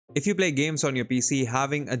If you play games on your PC,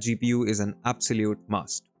 having a GPU is an absolute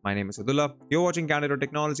must. My name is Abdullah. You're watching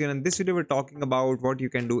Candid.Technology, and in this video we're talking about what you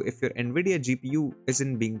can do if your Nvidia GPU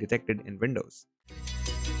isn't being detected in Windows.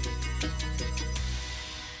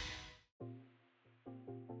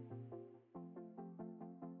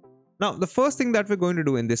 Now, the first thing that we're going to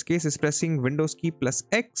do in this case is pressing Windows key plus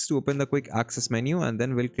X to open the quick access menu, and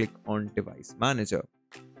then we'll click on Device Manager.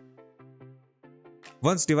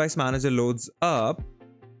 Once Device Manager loads up,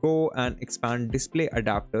 go and expand display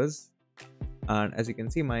adapters, and as you can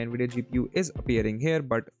see, my Nvidia GPU is appearing here,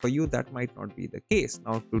 but for you that might not be the case.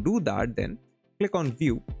 Now to do that, then click on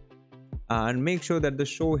View and make sure that the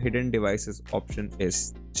Show Hidden Devices option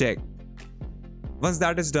is checked. Once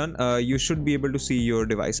that is done, you should be able to see your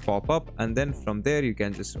device pop up, and then from there you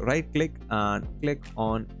can just right click and click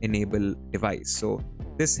on Enable Device. So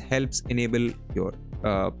this helps enable your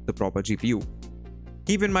the proper GPU.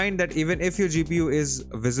 Keep in mind that even if your GPU is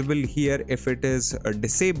visible here, if it is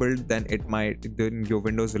disabled, then your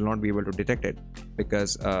Windows will not be able to detect it,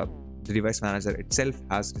 because the device manager itself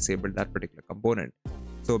has disabled that particular component.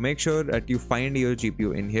 So make sure that you find your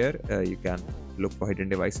GPU in here. You can look for hidden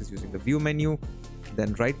devices using the view menu,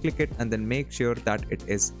 then right click it and then make sure that it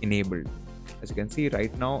is enabled. As you can see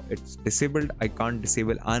right now it's disabled. I can't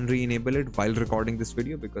disable and re-enable it while recording this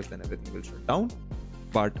video because then everything will shut down.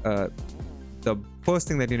 But the first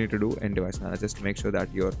thing that you need to do in device manager is to make sure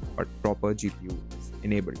that your proper GPU is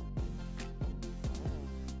enabled.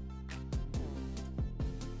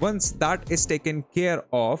 Once that is taken care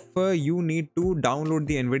of, you need to download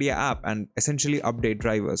the Nvidia app and essentially update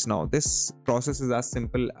drivers. Now this process is as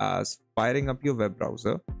simple as firing up your web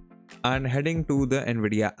browser and heading to the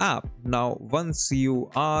Nvidia app. Now once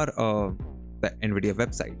you are the Nvidia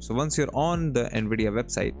website, so once you're on the Nvidia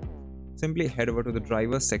website, simply head over to the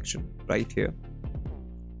drivers section right here,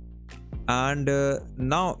 and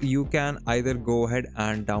now you can either go ahead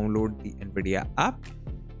and download the Nvidia app.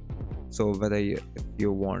 So whether if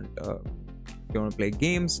you want to play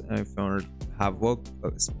games, if you want to have work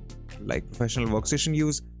like professional workstation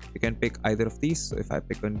use, you can pick either of these. So if I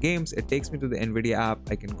pick on games, it takes me to the Nvidia app.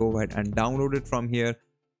 I can go ahead and download it from here,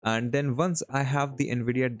 and then once I have the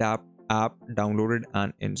Nvidia app downloaded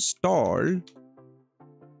and installed,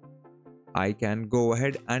 I can go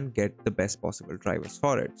ahead and get the best possible drivers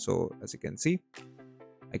for it. So as you can see,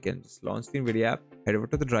 I can just launch the Nvidia app, head over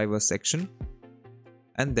to the drivers section,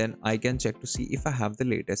 and then I can check to see if I have the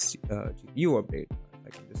latest GPU update. I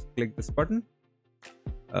can just click this button.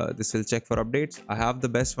 This will check for updates. I have the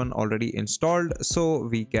best one already installed, so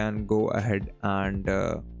we can go ahead and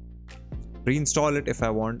reinstall it if I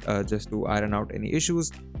want, just to iron out any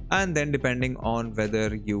issues. And then depending on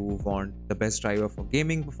whether you want the best driver for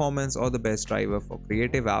gaming performance or the best driver for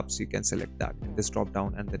creative apps, you can select that in this drop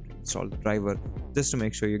down and then install the driver, just to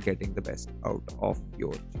make sure you're getting the best out of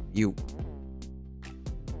your GPU.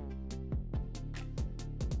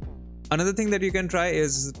 Another thing that you can try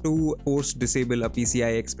is to force disable a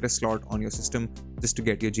PCI Express slot on your system just to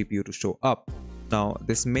get your GPU to show up. Now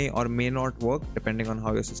this may or may not work depending on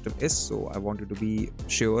how your system is, so I want you to be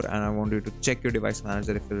sure and I want you to check your device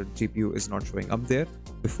manager if your GPU is not showing up there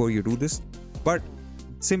before you do this. But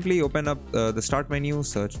simply open up the start menu,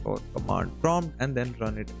 search for command prompt, and then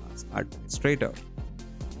run it as administrator.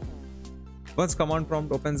 Once command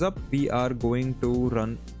prompt opens up, we are going to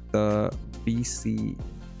run the PC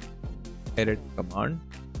edit command,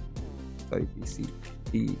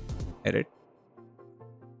 PC edit,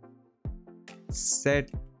 set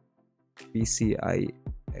PCI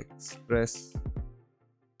Express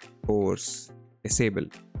force disable.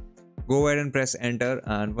 Go ahead and press enter,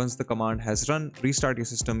 and once the command has run, restart your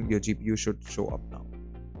system. Your GPU should show up now.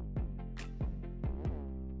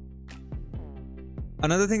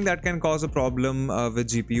 Another thing that can cause a problem with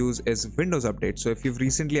GPUs is Windows updates. So if you've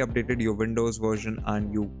recently updated your Windows version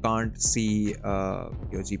and you can't see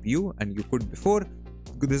your GPU, and you could before,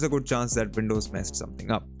 there's a good chance that Windows messed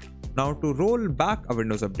something up. Now to roll back a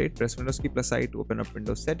Windows update, press Windows key plus I to open up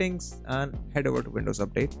Windows settings and head over to Windows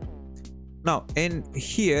Update. Now in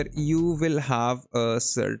here you will have a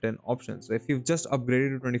certain options. So if you've just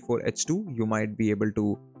upgraded to 24H2, you might be able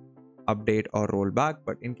to update or roll back,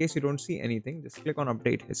 but in case you don't see anything, just click on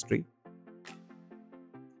update history,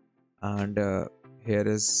 and here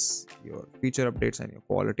is your feature updates and your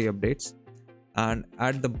quality updates, and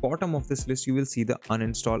at the bottom of this list you will see the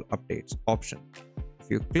uninstall updates option. If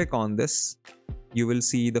you click on this, you will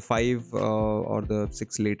see the 5 or the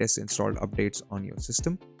 6 latest installed updates on your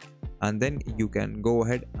system, and then you can go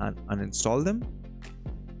ahead and uninstall them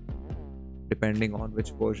depending on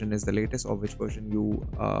which version is the latest or which version you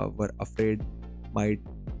were afraid might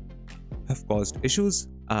have caused issues.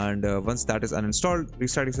 And once that is uninstalled,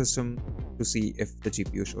 restart your system to see if the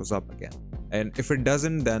GPU shows up again. And if it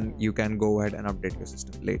doesn't, then you can go ahead and update your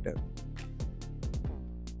system later.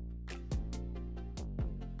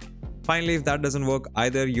 Finally, if that doesn't work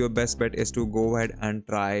either, your best bet is to go ahead and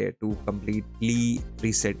try to completely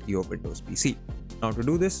reset your Windows PC. Now to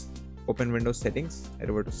do this, open Windows settings, head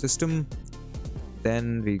over to system,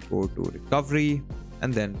 then we go to recovery,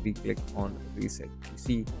 and then we click on reset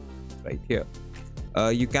PC right here.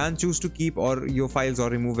 You can choose to keep or your files or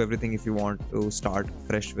remove everything if you want to start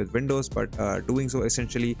fresh with Windows, but doing so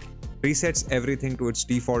essentially resets everything to its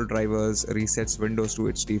default drivers, resets Windows to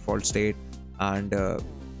its default state, and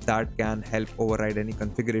that can help override any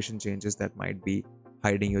configuration changes that might be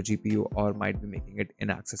hiding your GPU or might be making it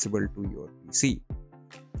inaccessible to your PC.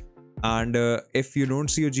 And if you don't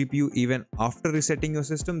see your GPU even after resetting your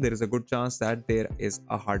system, there is a good chance that there is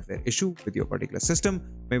a hardware issue with your particular system.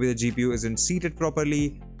 Maybe the GPU isn't seated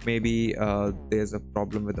properly, maybe there's a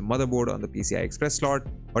problem with the motherboard on the PCI Express slot.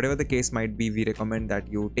 Whatever the case might be, we recommend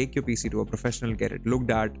that you take your PC to a professional, get it looked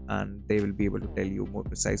at, and they will be able to tell you more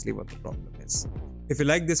precisely what the problem is. If you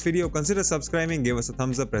like this video, consider subscribing, give us a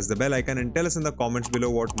thumbs up, press the bell icon, and tell us in the comments below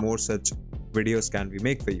what more such videos can we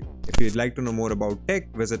make for you. If you'd like to know more about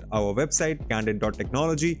tech, visit our website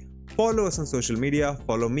Candid.Technology, follow us on social media,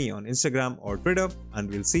 follow me on Instagram or Twitter, and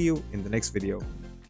we'll see you in the next video.